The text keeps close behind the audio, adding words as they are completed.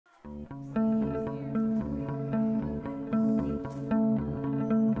We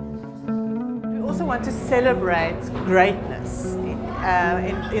also want to celebrate greatness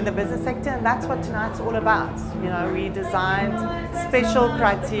in the business sector, and that's what tonight's all about. You know, we designed special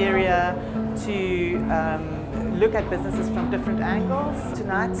criteria to look at businesses from different angles.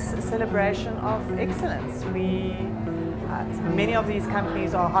 Tonight's a celebration of excellence. Many of these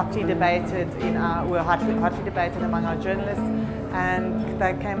companies are hotly debated were hotly debated among our journalists, and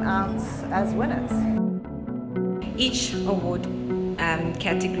they came out as winners. Each award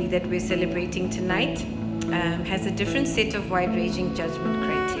category that we're celebrating tonight has a different set of wide-ranging judgment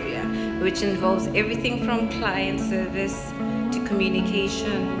criteria, which involves everything from client service to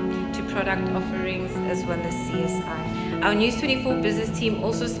communication to product offerings as well as CSI. Our News24 business team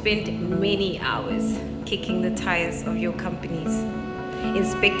also spent many hours kicking the tires of your companies,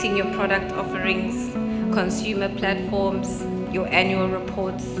 inspecting your product offerings, consumer platforms, your annual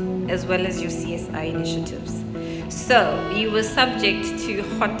reports, as well as your CSI initiatives. So you were subject to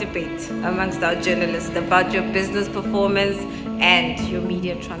hot debate amongst our journalists about your business performance and your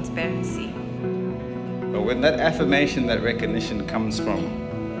media transparency. But when that affirmation, that recognition comes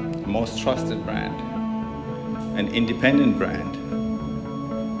from the most trusted brand, an independent brand,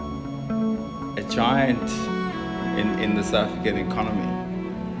 a giant in the South African economy,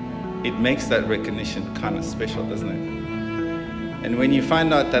 it makes that recognition kind of special, doesn't it? And when you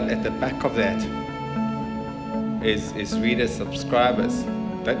find out that at the back of that is readers, subscribers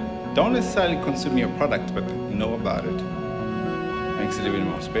that don't necessarily consume your product but know about it, makes it even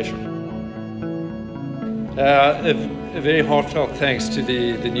more special. A very heartfelt thanks to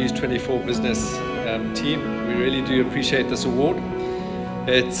the News24 business team. We really do appreciate this award.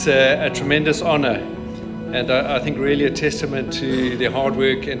 It's a tremendous honor, and I think really a testament to the hard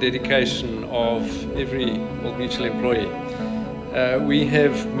work and dedication of every Old Mutual employee. We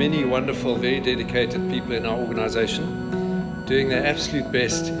have many wonderful, very dedicated people in our organization doing their absolute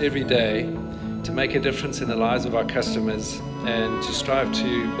best every day to make a difference in the lives of our customers and to strive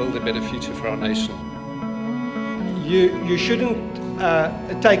to build a better future for our nation. You shouldn't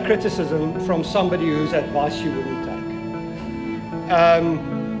take criticism from somebody whose advice you wouldn't take.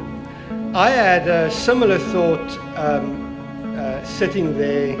 I had a similar thought sitting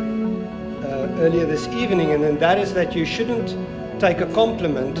there earlier this evening, and that is that you shouldn't take a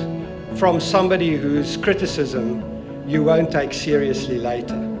compliment from somebody whose criticism you won't take seriously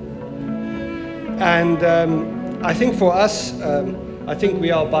later. And I think for us, I think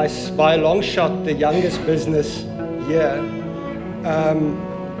we are by a long shot the youngest business here.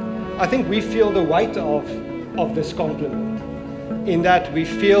 I think we feel the weight of this compliment, in that we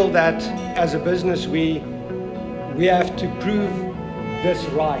feel that as a business we have to prove this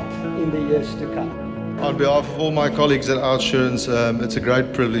right in the years to come. On behalf of all my colleagues at OUTsurance, it's a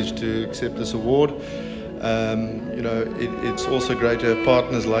great privilege to accept this award. You know, it's also great to have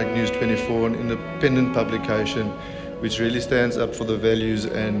partners like News24, an independent publication which really stands up for the values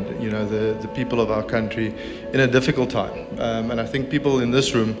and the people of our country in a difficult time. And I think people in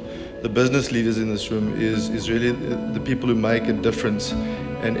this room, the business leaders in this room, is really the people who make a difference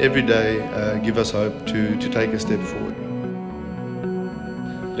and every day give us hope to take a step forward.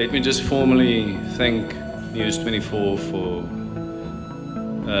 Let me just formally thank News24 for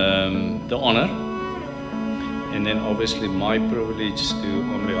the honor, and then obviously my privilege to,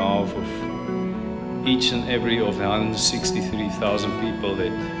 on behalf of each and every of the 163,000 people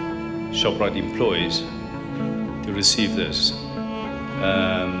that ShopRite employs, to receive this.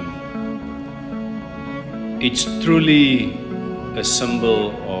 It's truly a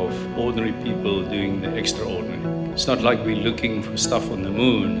symbol of ordinary people doing the extraordinary. It's not like we're looking for stuff on the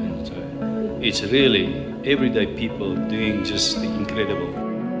moon. It's really everyday people doing just the incredible.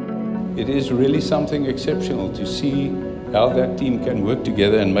 It is really something exceptional to see how that team can work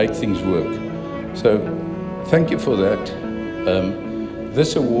together and make things work. So thank you for that.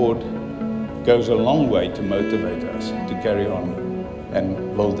 This award goes a long way to motivate us to carry on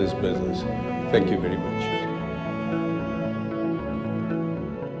and build this business. Thank you very much.